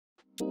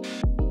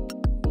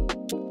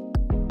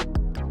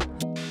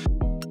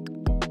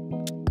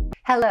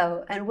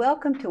Hello, and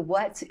welcome to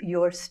What's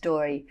Your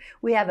Story?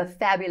 We have a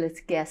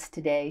fabulous guest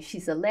today.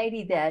 She's a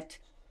lady that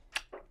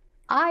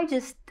I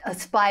just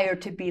aspire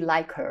to be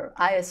like her.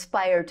 I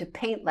aspire to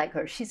paint like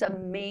her. She's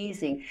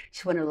amazing.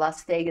 She's one of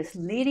Las Vegas'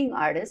 leading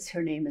artists.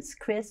 Her name is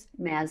Chris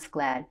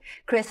Mazglad.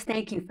 Chris,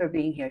 thank you for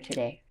being here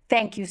today.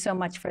 Thank you so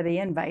much for the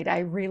invite. I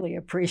really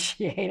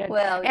appreciate it.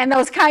 Well, and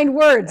those kind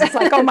words. It's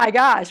like, oh my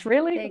gosh,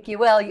 really? Thank you.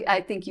 Well,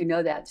 I think you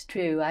know that's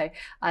true.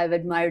 I've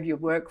admired your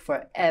work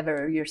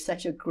forever. You're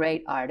such a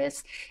great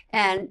artist.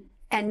 And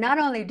not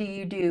only do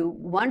you do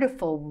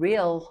wonderful,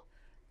 real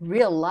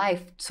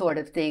life sort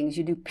of things,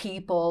 you do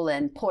people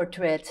and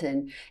portraits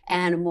and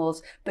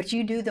animals, but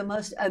you do the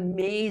most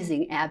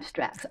amazing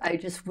abstracts. I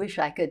just wish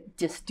I could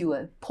just do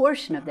a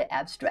portion of the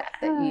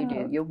abstract that you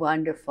do. You're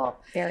wonderful.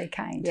 Very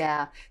kind.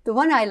 Yeah. The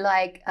one I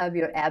like of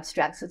your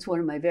abstracts, it's one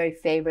of my very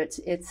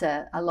favorites. It's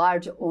a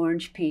large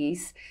orange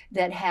piece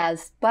that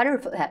has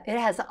butterflies. It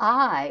has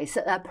eyes,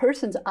 a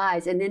person's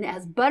eyes, and then it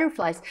has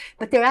butterflies,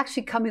 but they're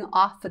actually coming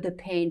off of the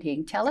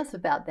painting. Tell us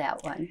about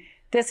that one.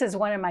 This is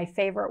one of my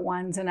favorite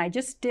ones, and I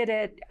just did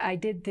it. I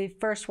did the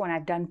first one.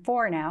 I've done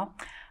 4 now,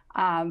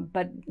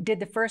 but did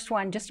the first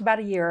one just about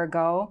a year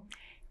ago.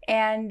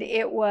 And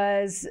it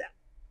was,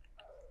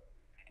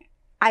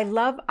 I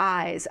love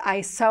eyes.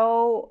 I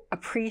so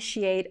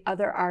appreciate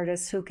other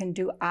artists who can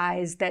do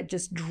eyes that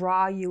just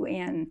draw you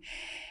in.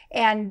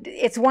 And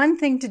it's one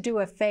thing to do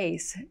a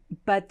face,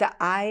 but the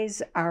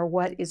eyes are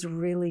what is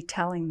really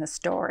telling the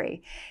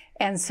story.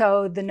 And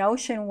so the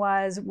notion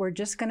was, we're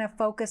just going to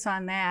focus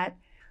on that,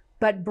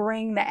 but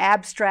bring the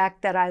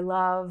abstract that I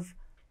love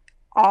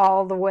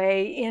all the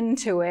way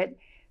into it.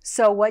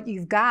 So what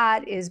you've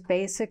got is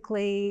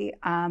basically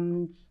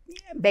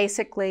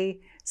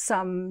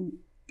some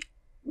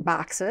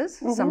boxes,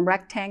 some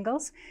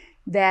rectangles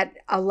that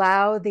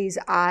allow these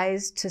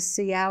eyes to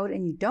see out,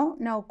 and you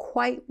don't know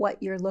quite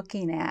what you're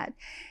looking at.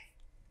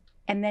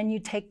 And then you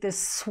take this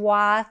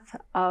swath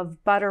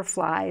of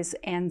butterflies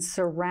and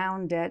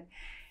surround it.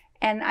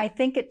 And I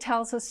think it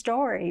tells a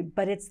story,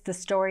 but it's the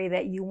story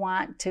that you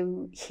want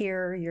to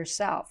hear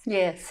yourself.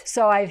 Yes.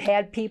 So I've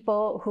had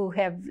people who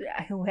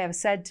have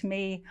said to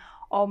me,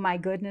 "Oh my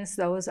goodness,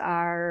 those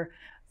are."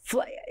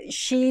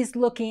 She's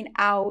looking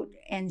out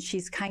and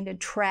she's kind of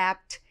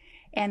trapped,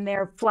 and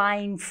they're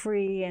flying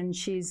free, and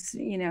she's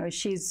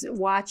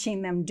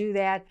watching them do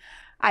that.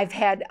 I've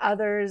had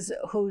others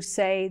who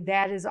say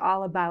that is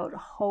all about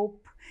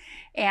hope,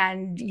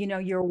 and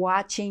you're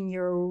watching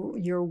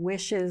your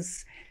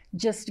wishes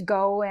just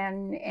go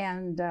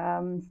and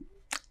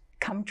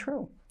come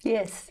true.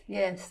 Yes,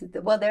 yes.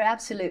 Well, they're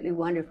absolutely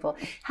wonderful.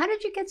 How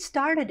did you get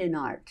started in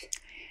art?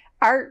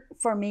 Art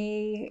for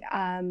me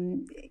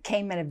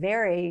came at a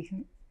very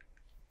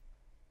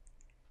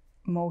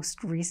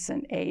most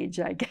recent age,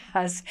 I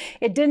guess.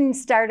 It didn't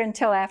start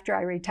until after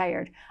I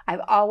retired.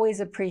 I've always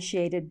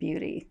appreciated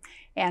beauty.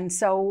 And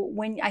so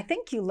I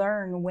think you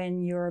learn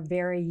when you're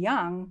very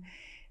young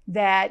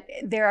that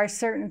there are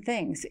certain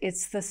things.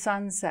 It's the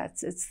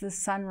sunsets, it's the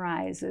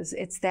sunrises,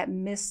 it's that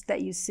mist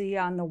that you see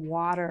on the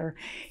water,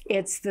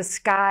 it's the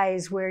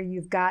skies where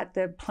you've got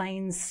the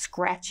planes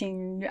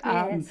scratching,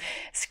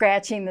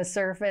 scratching the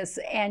surface,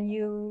 and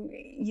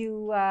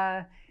you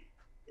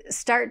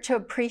start to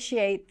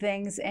appreciate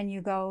things, and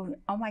you go,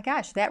 oh my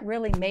gosh, that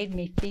really made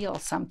me feel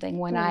something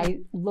when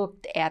I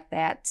looked at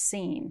that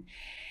scene.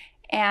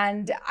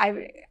 And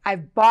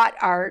I've bought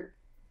art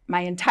my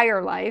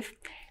entire life,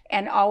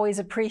 and always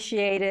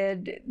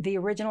appreciated the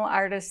original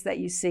artists that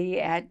you see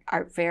at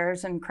art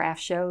fairs and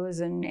craft shows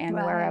and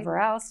wherever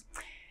else.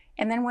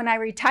 And then when I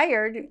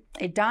retired,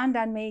 it dawned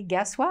on me,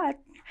 guess what?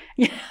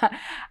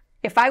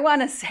 If I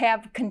want to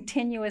have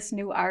continuous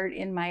new art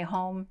in my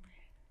home,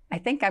 I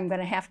think I'm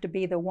going to have to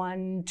be the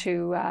one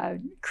to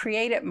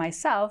create it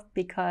myself,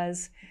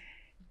 because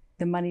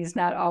the money's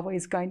not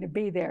always going to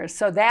be there.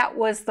 So that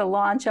was the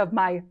launch of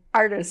my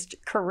artist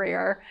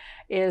career,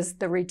 is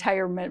the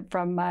retirement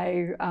from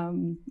my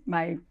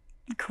my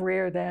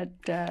career that...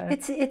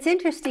 It's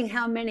interesting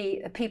how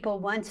many people,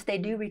 once they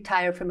do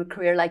retire from a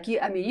career like you,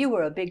 I mean, you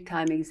were a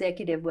big-time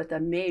executive with a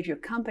major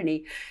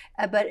company,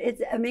 but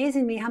it's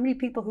amazing to me how many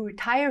people who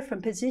retire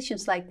from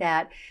positions like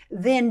that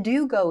then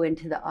do go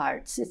into the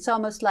arts. It's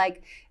almost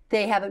like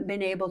they haven't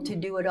been able to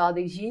do it all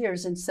these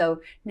years, and so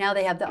now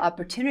they have the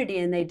opportunity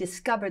and they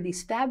discover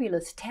these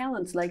fabulous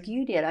talents like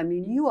you did. I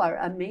mean, you are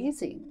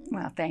amazing.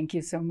 Well, thank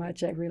you so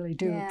much. I really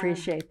do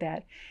appreciate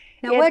that.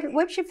 Now,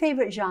 what's your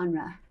favorite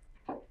genre?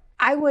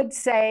 I would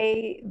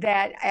say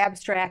that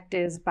abstract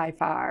is by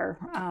far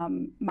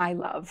my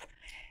love.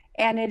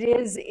 And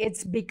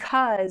it's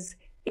because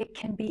it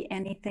can be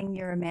anything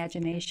your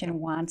imagination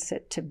wants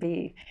it to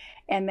be.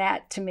 And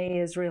that, to me,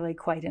 is really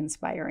quite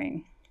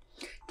inspiring.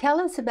 Tell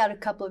us about a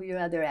couple of your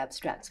other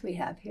abstracts we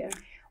have here.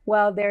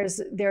 Well,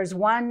 there's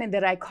one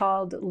that I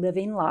called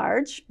Living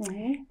Large,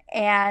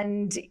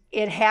 and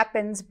it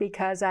happens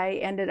because I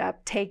ended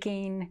up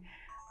taking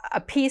a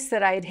piece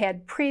that I had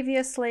had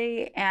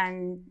previously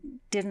and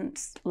didn't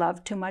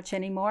love too much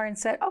anymore, and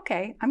said,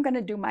 okay, I'm going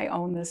to do my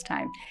own this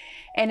time.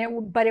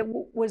 But it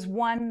was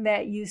one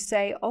that you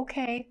say,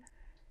 okay,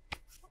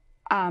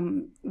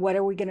 what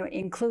are we going to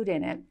include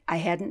in it? I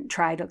hadn't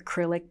tried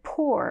acrylic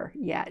pour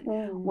yet.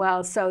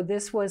 Well, so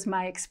this was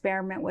my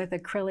experiment with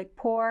acrylic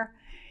pour.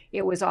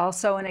 It was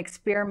also an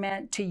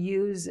experiment to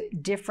use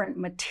different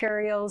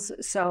materials.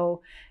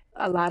 So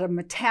a lot of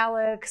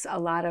metallics, a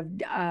lot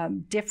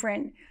of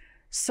different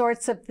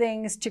sorts of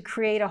things to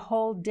create a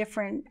whole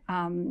different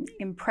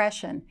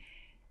impression.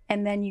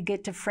 And then you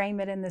get to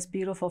frame it in this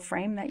beautiful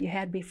frame that you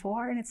had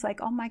before. And it's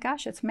like, oh my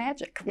gosh, it's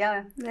magic.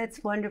 Yeah,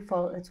 that's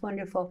wonderful. It's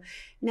wonderful.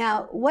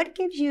 Now, what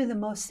gives you the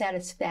most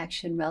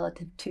satisfaction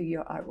relative to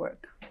your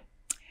artwork?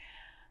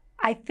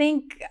 I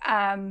think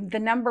the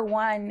number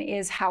one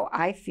is how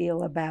I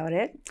feel about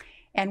it.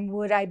 And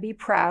would I be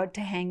proud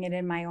to hang it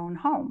in my own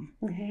home?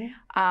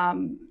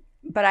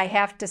 But I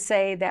have to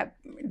say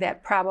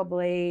that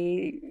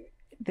probably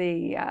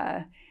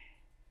the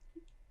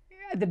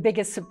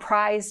biggest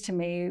surprise to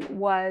me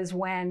was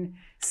when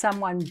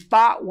someone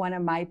bought one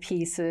of my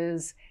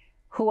pieces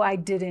who I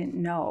didn't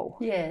know.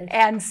 Yes.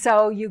 And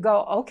so you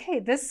go, okay,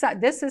 this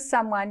is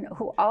someone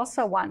who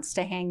also wants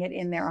to hang it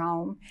in their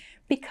home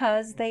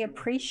because they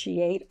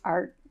appreciate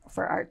art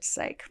for art's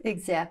sake.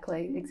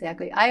 Exactly,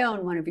 exactly. I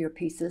own one of your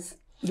pieces.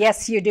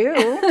 Yes, you do.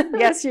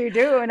 Yes, you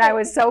do. And I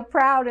was so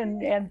proud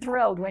and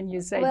thrilled when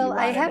you said you wanted it. Well,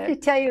 I have to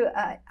tell you,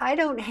 I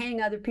don't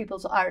hang other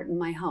people's art in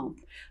my home.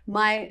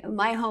 My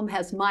home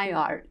has my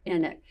art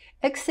in it,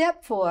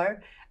 except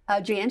for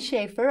Jan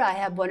Schaefer. I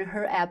have one of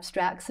her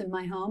abstracts in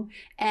my home,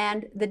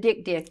 and the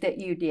Dick Dick that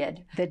you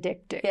did. The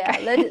Dick Dick. Yeah,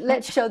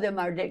 let's show them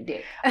our Dick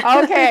Dick.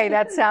 Okay,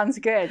 that sounds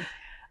good.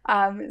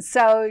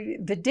 So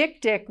the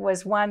Dick Dick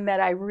was one that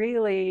I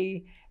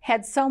really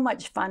had so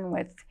much fun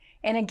with.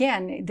 And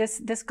again,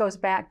 this goes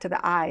back to the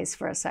eyes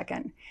for a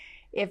second.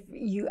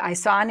 I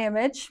saw an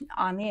image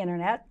on the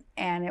internet,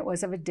 and it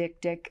was of a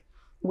Dick Dick,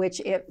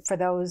 which for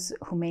those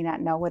who may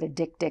not know what a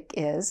Dick Dick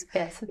is,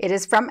 yes, it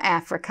is from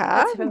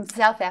Africa. It's from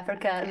South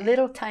Africa,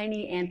 little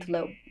tiny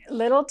antelope.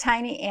 Little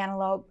tiny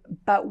antelope,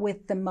 but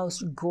with the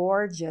most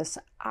gorgeous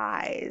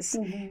eyes.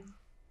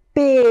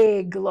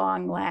 Big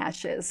long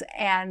lashes.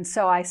 And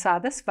so I saw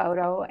this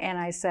photo and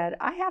I said,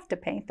 I have to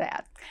paint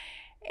that.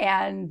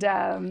 And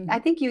I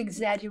think you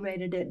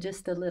exaggerated it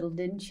just a little,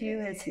 didn't you?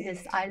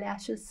 His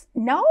eyelashes?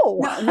 No.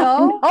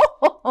 No?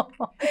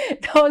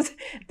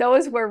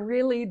 Those were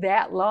really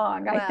that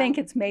long. Wow. I think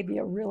it's maybe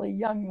a really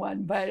young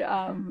one, but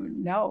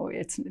no,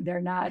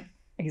 they're not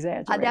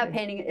exaggerated. That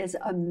painting is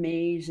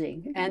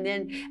amazing.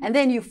 And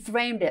then you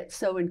framed it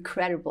so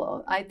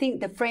incredible. I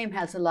think the frame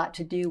has a lot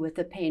to do with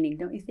the painting,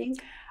 don't you think?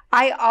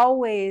 I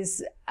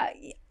always,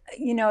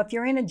 if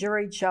you're in a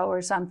juried show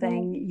or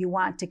something, you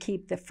want to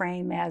keep the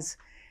frame as,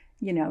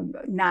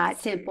 not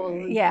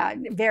simple. Yeah,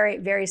 very,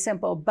 very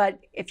simple. But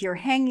if you're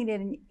hanging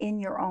it in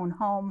your own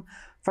home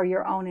for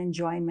your own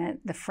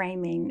enjoyment, the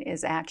framing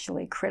is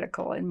actually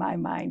critical in my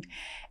mind.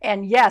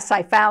 And yes,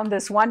 I found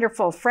this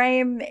wonderful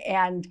frame,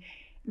 and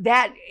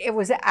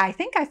I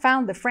think I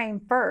found the frame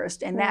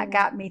first, and that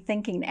got me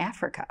thinking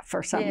Africa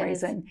for some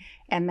reason.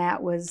 And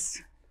that was...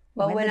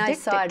 Well, when I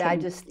saw it,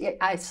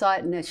 I saw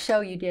it in a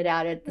show you did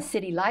out at the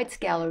City Lights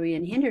Gallery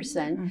in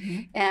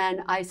Henderson, and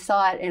I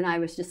saw it, and I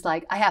was just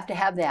like, I have to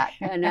have that,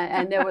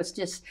 and there was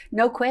just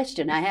no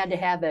question, I had to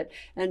have it,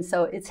 and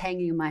so it's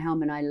hanging in my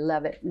home, and I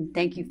love it, and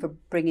thank you for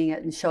bringing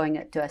it and showing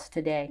it to us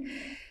today.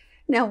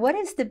 Now, what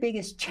is the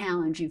biggest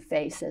challenge you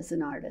face as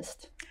an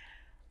artist?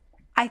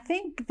 I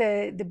think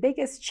the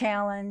biggest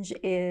challenge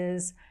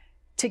is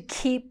to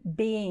keep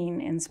being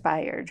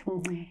inspired.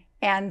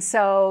 And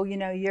so,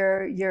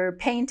 you're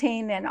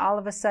painting, and all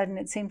of a sudden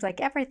it seems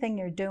like everything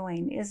you're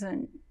doing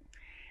isn't,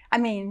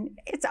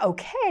 it's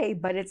okay,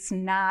 but it's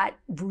not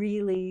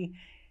really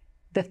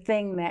the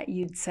thing that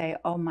you'd say,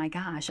 oh my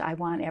gosh, I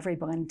want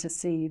everyone to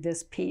see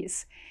this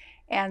piece.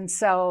 And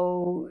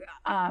so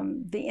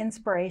the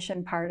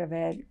inspiration part of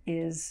it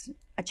is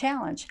a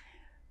challenge.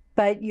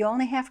 But you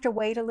only have to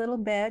wait a little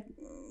bit,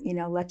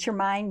 let your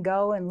mind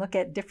go and look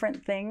at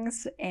different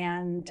things,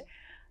 and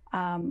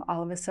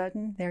all of a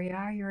sudden, there you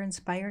are, you're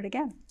inspired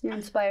again. You're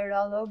inspired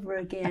all over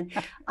again.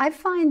 I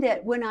find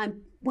that when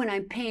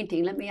I'm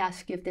painting, let me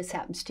ask you if this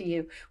happens to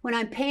you, when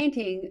I'm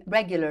painting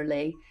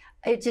regularly,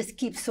 it just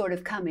keeps sort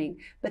of coming.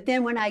 But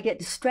then when I get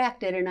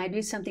distracted and I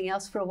do something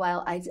else for a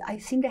while, I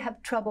seem to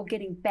have trouble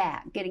getting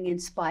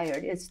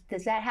inspired.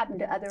 Does that happen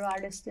to other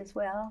artists as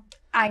well?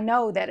 I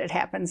know that it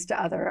happens to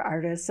other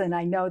artists, and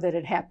I know that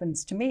it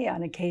happens to me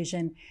on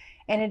occasion.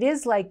 And it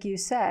is like you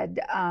said,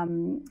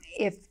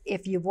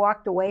 if you've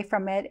walked away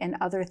from it and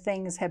other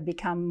things have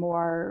become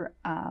more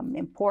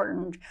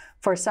important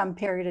for some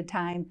period of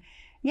time,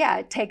 yeah,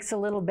 it takes a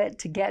little bit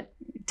to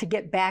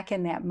get back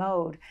in that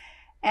mode.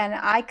 And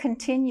I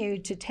continue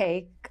to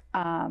take,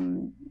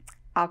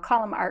 I'll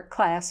call them art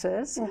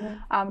classes,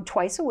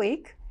 twice a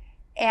week.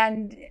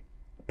 And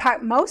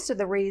most of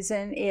the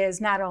reason is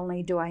not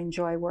only do I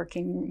enjoy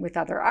working with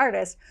other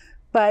artists,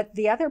 But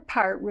the other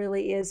part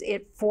really is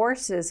it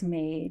forces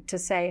me to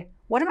say,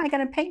 what am I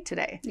going to paint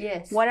today?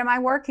 Yes. What am I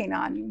working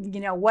on? You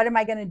know, what am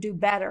I going to do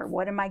better?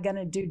 What am I going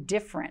to do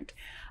different?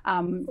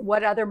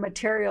 What other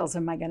materials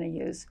am I going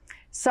to use?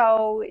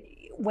 So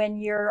when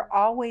you're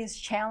always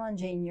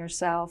challenging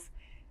yourself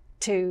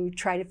to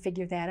try to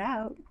figure that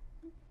out,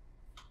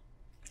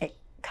 it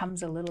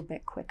comes a little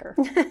bit quicker.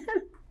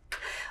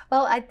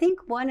 Well, I think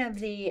one of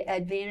the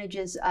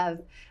advantages of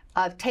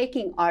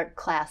taking art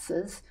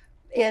classes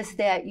is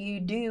that you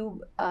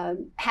do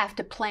have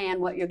to plan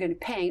what you're going to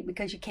paint,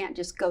 because you can't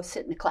just go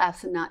sit in a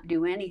class and not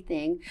do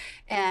anything.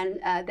 And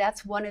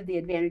that's one of the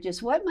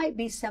advantages. What might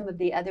be some of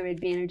the other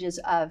advantages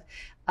of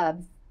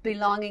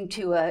belonging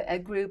to a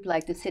group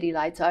like the City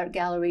Lights Art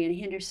Gallery in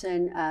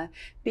Henderson,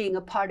 being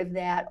a part of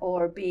that,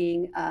 or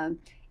being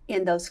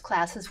in those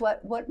classes?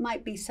 What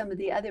might be some of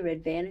the other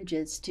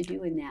advantages to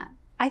doing that?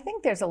 I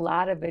think there's a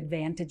lot of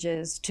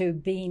advantages to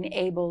being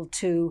able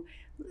to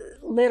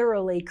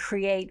literally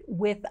create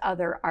with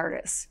other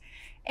artists.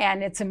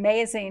 And it's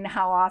amazing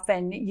how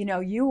often, you know,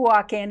 you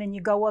walk in and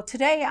you go, well,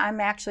 today I'm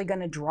actually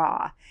going to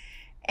draw.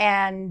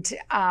 And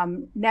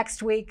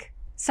next week,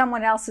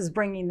 someone else is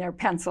bringing their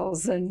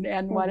pencils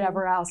and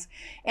whatever else.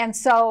 And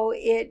so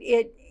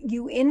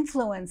you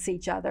influence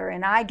each other,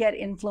 and I get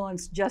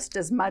influenced just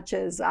as much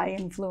as I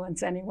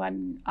influence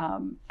anyone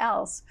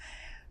else.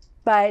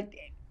 But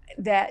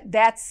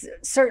that's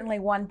certainly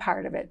one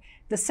part of it.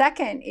 The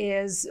second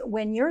is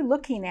when you're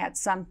looking at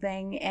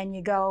something and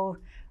you go,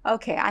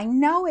 okay, I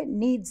know it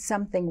needs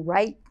something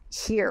right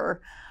here.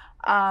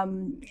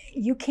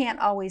 You can't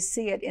always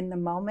see it in the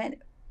moment,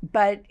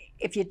 but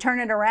if you turn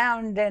it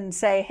around and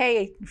say,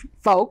 hey,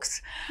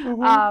 folks,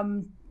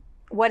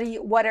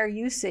 what are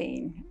you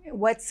seeing?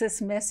 What's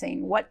this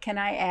missing? What can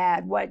I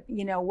add?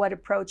 What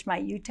approach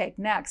might you take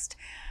next?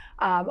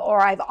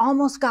 Or I've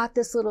almost got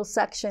this little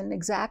section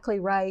exactly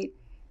right,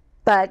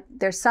 but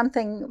there's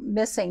something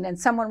missing, and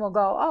someone will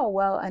go, oh,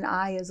 well, an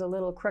eye is a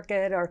little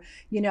crooked, or,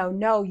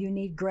 no, you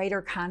need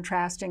greater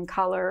contrast in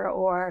color,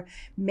 or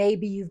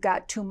maybe you've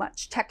got too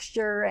much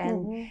texture,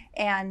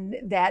 and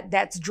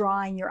that's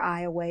drawing your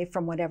eye away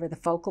from whatever the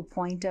focal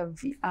point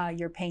of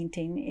your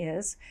painting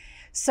is.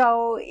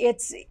 So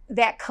it's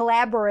that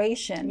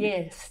collaboration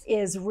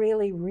is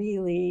really,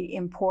 really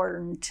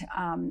important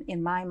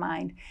in my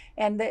mind.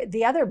 And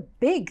the other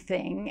big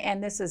thing,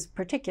 and this is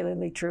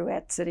particularly true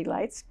at City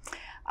Lights,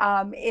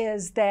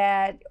 is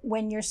that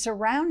when you're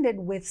surrounded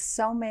with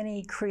so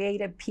many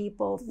creative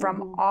people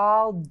from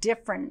all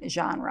different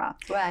genre,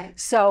 right?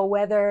 So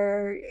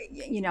whether,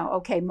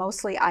 okay,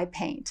 mostly I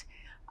paint,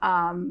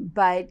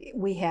 but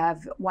we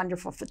have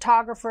wonderful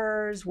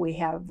photographers, we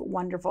have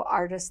wonderful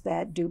artists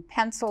that do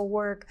pencil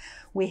work,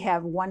 we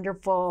have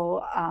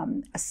wonderful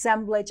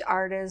assemblage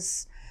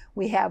artists,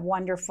 we have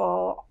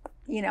wonderful,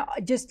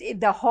 just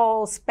the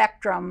whole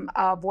spectrum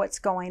of what's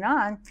going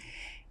on.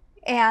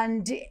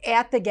 And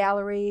at the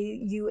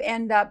gallery, you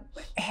end up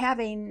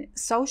having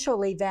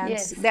social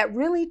events that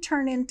really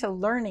turn into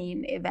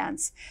learning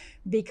events,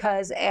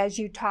 because as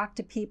you talk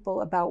to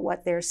people about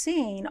what they're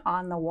seeing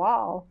on the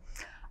wall,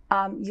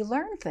 you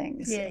learn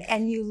things,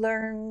 and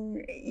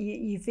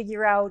you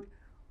figure out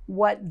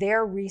what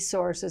their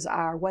resources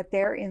are, what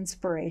their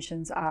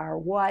inspirations are,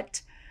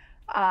 what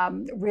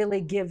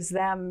really gives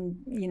them,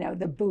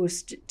 the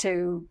boost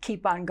to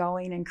keep on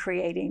going and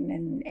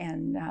creating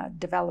and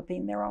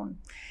developing their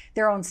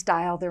own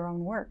style, their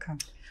own work.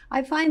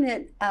 I find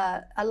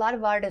that a lot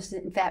of artists,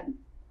 in fact,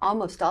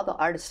 almost all the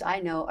artists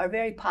I know, are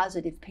very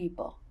positive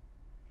people.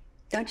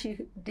 Don't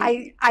you?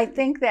 I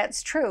think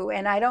that's true,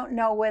 and I don't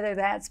know whether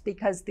that's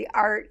because the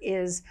art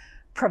is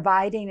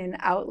providing an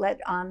outlet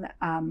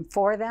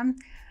for them.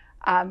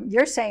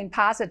 You're saying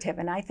positive,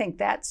 and I think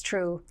that's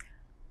true.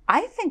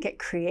 I think it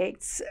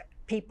creates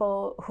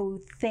people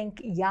who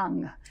think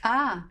young.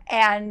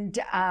 And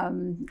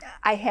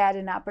I had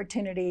an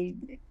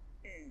opportunity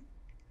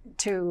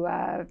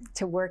to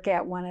work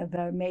at one of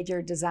the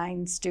major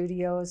design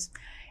studios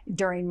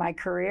during my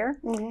career.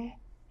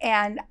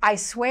 And I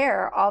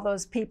swear all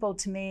those people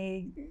to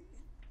me,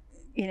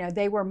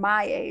 they were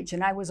my age,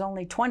 and I was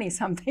only 20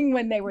 something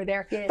when they were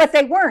there, but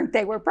they weren't.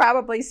 They were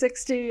probably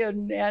 60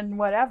 and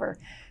whatever.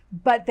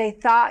 But they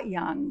thought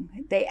young,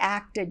 they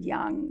acted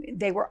young,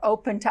 they were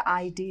open to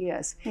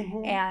ideas.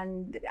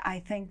 And I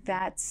think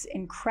that's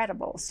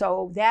incredible.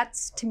 So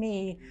that's, to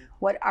me,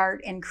 what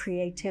art and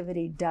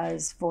creativity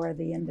does for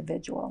the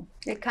individual.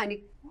 It kind of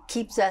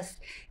keeps us,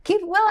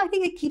 I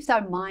think it keeps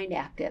our mind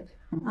active.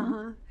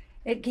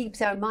 It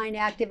keeps our mind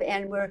active,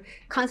 and we're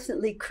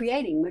constantly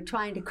creating. We're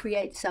trying to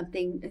create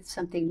something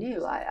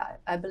new.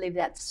 I believe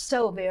that's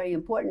so very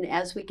important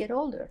as we get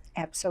older.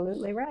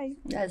 Absolutely right.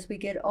 As we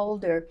get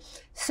older.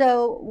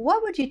 So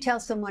what would you tell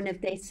someone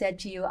if they said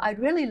to you, I'd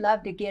really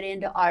love to get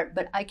into art,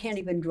 but I can't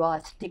even draw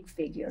a stick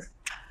figure?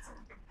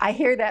 I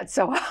hear that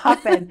so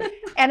often.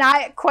 And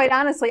quite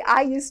honestly,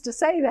 I used to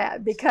say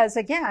that because,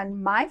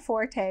 again, my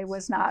forte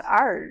was not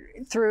art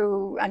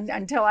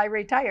until I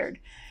retired.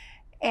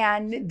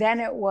 And then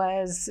it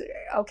was,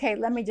 okay,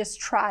 let me just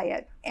try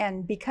it.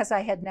 And because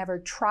I had never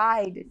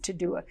tried to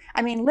do it,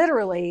 I mean,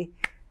 literally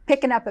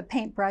picking up a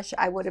paintbrush,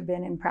 I would have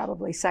been in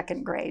probably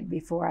second grade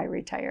before I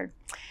retired.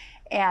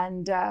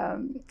 And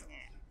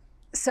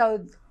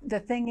so the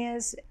thing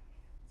is,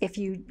 if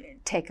you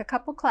take a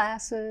couple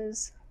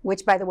classes,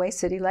 which by the way,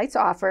 City Lights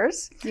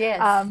offers, Yes.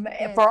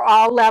 for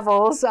all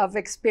levels of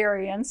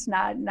experience,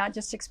 not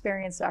just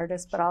experienced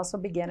artists, but also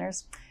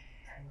beginners.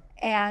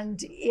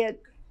 And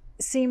it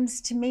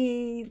seems to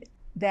me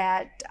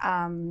that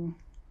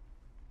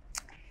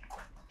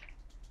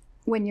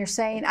when you're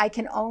saying, I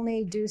can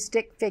only do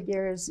stick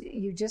figures,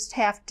 you just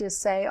have to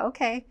say,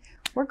 okay,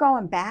 we're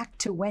going back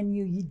to when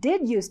you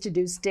did used to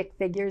do stick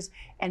figures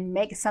and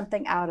make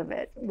something out of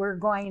it. We're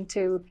going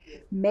to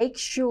make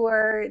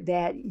sure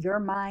that your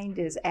mind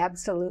is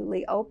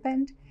absolutely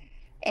opened.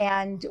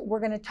 And we're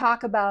going to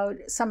talk about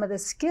some of the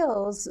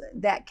skills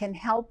that can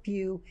help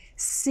you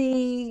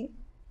see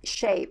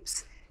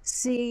shapes,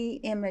 see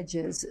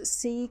images,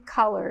 see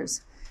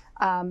colors,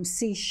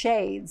 see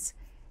shades,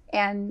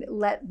 and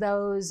let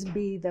those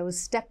be those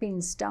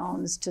stepping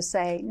stones to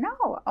say,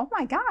 no, oh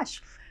my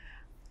gosh,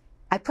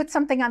 I put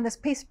something on this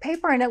piece of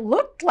paper and it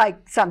looked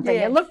like something.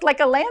 Yes. It looked like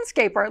a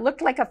landscape, or it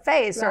looked like a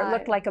face, or it Right.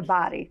 looked like a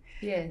body.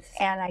 Yes.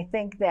 And I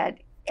think that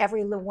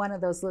every one of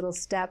those little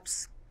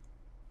steps,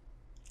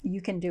 you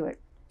can do it.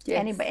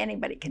 Yes.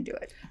 Anybody can do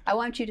it. I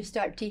want you to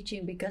start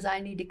teaching because I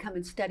need to come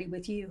and study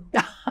with you.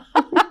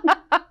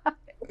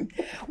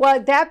 Well,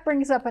 that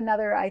brings up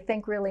another, I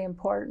think, really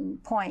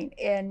important point.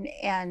 And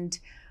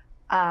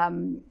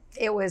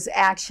it was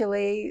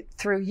actually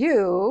through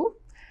you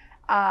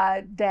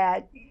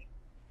that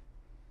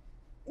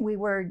we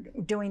were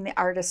doing the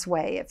artist's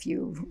way, if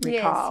you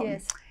recall.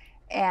 Yes, yes.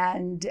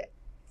 And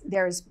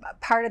there's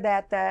part of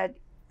that that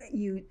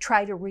you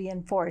try to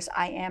reinforce,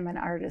 I am an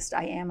artist,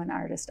 I am an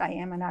artist, I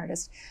am an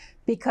artist.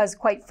 Because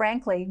quite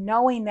frankly,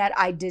 knowing that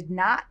I did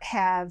not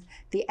have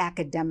the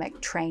academic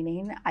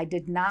training, I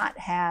did not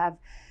have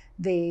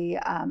the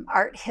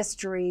art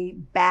history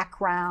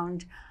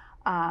background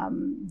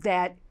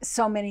that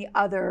so many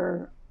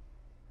other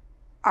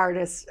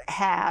artists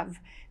have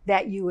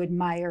that you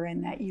admire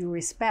and that you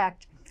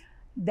respect,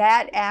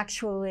 that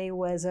actually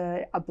was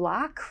a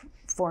block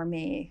for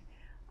me.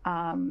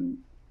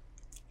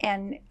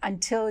 And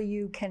until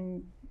you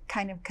can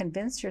kind of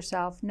convince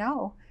yourself,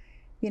 no,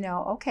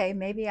 okay,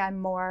 maybe I'm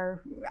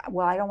more,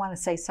 well, I don't want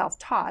to say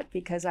self-taught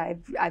because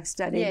I've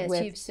studied Yes,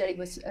 with. you've studied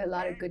with a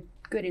lot of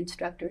good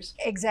instructors.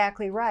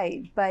 Exactly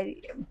right, but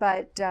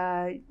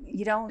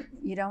you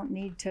don't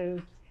need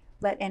to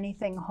let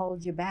anything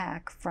hold you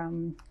back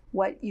from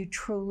what you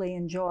truly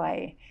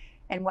enjoy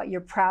and what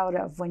you're proud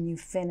of when you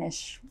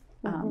finish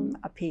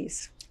a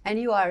piece. And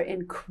you are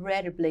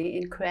incredibly,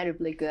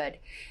 incredibly good.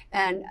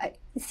 And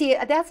see,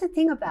 that's the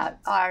thing about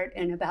art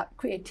and about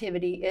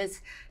creativity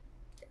is,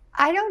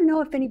 I don't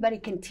know if anybody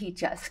can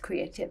teach us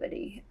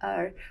creativity.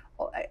 Or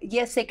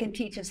yes, they can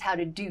teach us how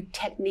to do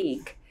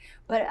technique,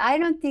 but I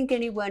don't think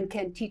anyone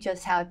can teach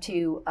us how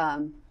to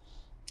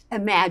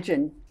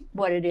imagine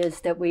what it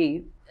is that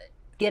we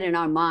get in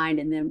our mind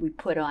and then we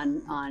put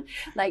on.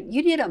 Like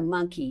you did a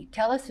monkey.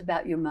 Tell us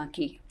about your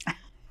monkey.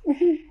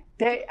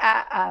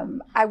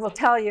 I will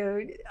tell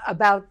you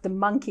about the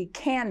monkey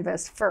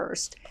canvas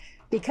first,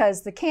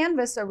 because the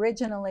canvas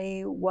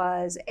originally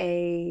was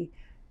I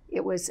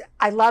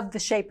loved the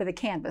shape of the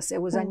canvas. It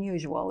was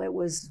unusual. It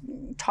was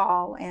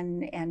tall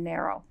and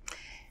narrow.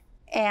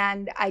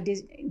 And I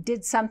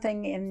did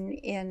something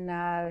in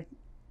a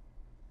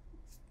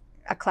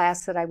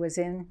class that I was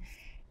in,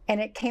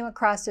 and it came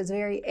across as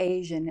very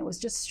Asian. It was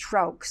just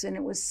strokes, and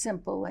it was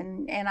simple,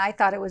 and I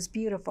thought it was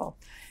beautiful.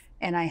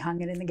 And I hung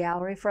it in the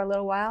gallery for a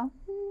little while.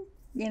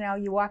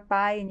 You walk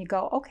by and you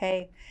go,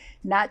 okay,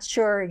 not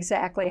sure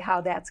exactly how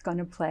that's going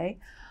to play.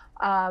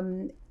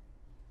 But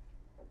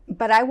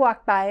I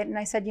walked by it and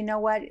I said, you know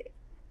what?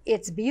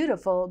 It's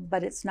beautiful,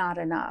 but it's not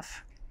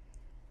enough.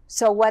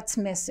 So what's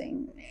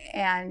missing?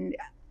 And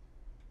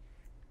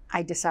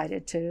I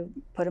decided to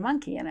put a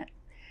monkey in it.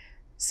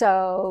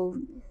 So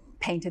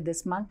painted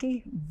this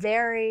monkey,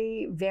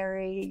 very,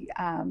 very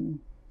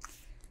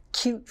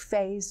cute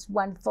face,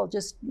 wonderful,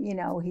 just,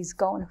 he's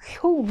going,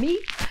 who, me?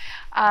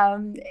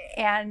 And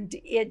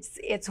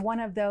it's one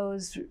of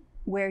those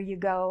where you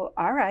go,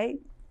 all right,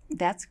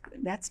 that's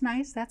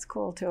nice, that's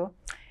cool too.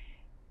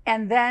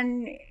 And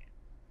then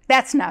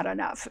that's not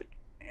enough.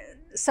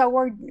 So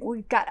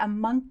we've got a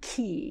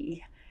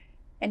monkey.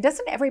 And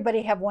doesn't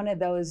everybody have one of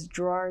those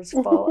drawers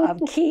full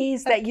of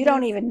keys that you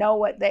don't even know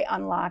what they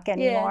unlock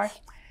anymore? Yes.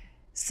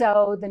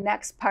 So the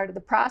next part of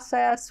the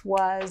process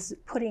was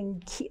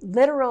putting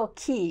literal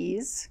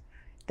keys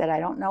that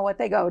I don't know what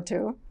they go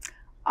to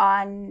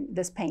on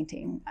this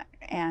painting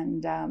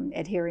and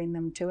adhering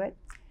them to it.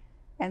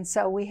 And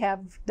so we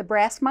have the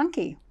brass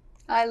monkey.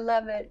 I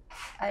love it.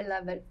 I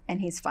love it.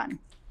 And he's fun.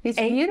 He's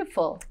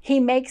beautiful. He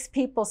makes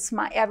people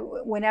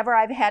smile. Whenever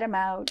I've had him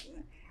out,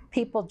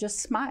 people just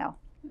smile.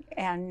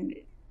 And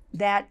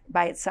that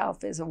by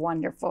itself is a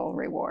wonderful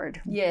reward.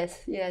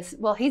 Yes, yes.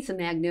 Well, he's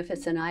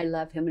magnificent. I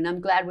love him, and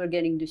I'm glad we're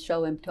getting to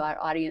show him to our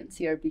audience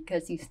here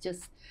because he's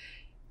just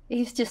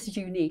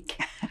unique,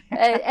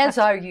 as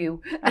are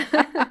you.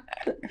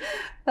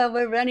 Well,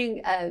 we're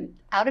running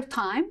out of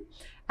time.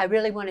 I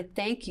really want to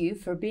thank you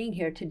for being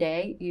here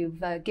today.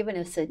 You've given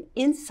us an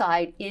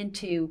insight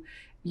into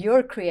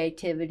your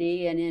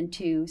creativity and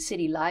into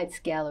City Lights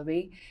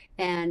Gallery.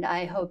 And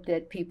I hope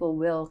that people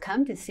will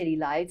come to City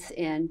Lights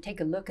and take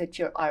a look at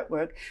your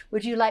artwork.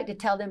 Would you like to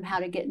tell them how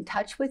to get in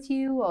touch with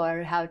you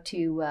or how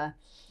to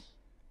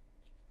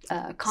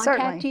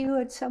contact you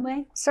in some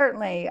way?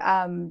 Certainly.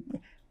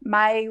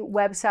 My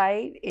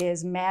website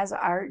is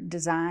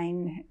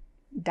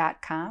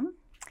mazartdesign.com,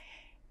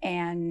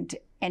 and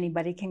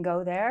anybody can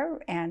go there.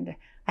 And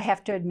I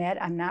have to admit,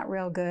 I'm not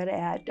real good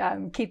at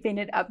keeping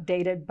it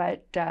updated,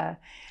 but nonetheless.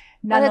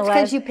 Well, that's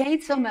because you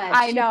paint so much.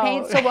 I know. You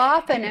paint so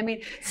often. I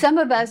mean, some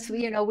of us,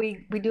 we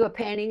do a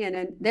painting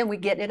and then we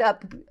get it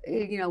up,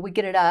 we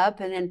get it up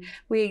and then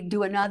we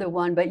do another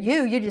one. But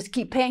you just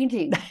keep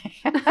painting.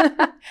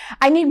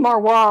 I need more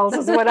walls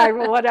is what I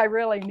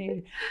really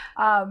need.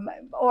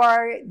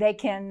 Or they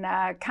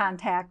can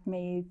contact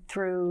me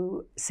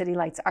through City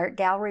Lights Art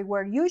Gallery,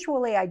 where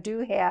usually I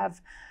do have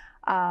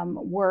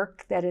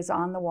work that is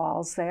on the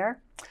walls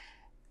there.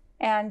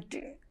 And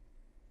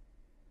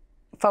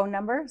phone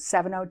number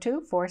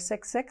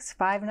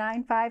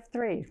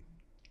 702-466-5953.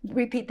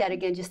 Repeat that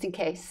again just in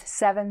case.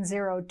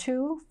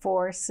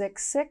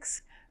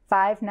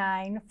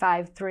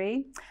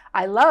 702-466-5953.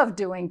 I love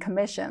doing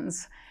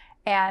commissions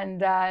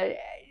and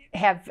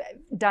have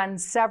done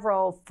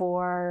several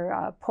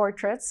for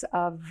portraits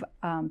of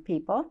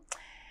people.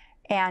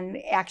 And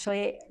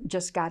actually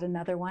just got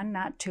another one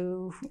not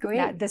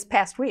this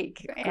past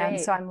week. Great. And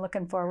so I'm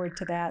looking forward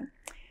to that.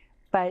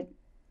 But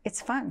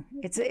it's fun.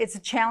 It's a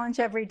challenge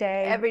every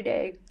day. Every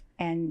day.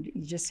 And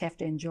you just have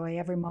to enjoy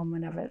every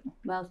moment of it.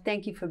 Well,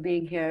 thank you for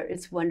being here.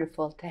 It's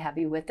wonderful to have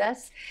you with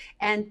us.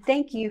 And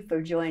thank you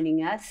for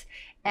joining us.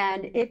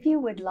 And if you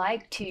would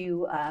like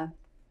to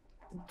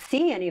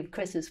see any of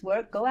Chris's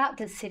work, go out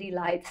to City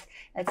Lights.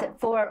 It's at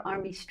 4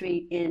 Army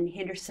Street in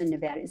Henderson,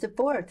 Nevada. Is it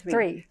 4 or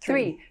 3?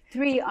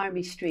 3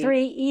 Army Street.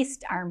 3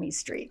 East Army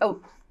Street.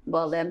 Oh,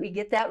 well, let me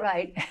get that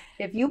right.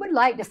 If you would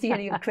like to see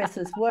any of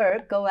Chris's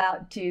work, go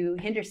out to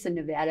Henderson,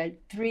 Nevada,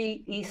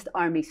 3 East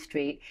Army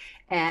Street,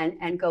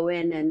 and go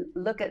in and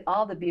look at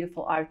all the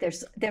beautiful art.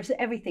 There's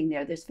everything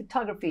there. There's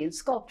photography and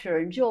sculpture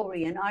and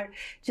jewelry and art.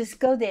 Just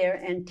go there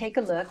and take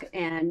a look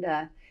and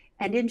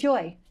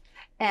enjoy.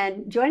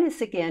 And join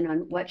us again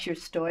on What's Your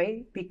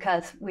Story,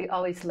 because we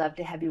always love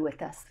to have you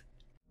with us.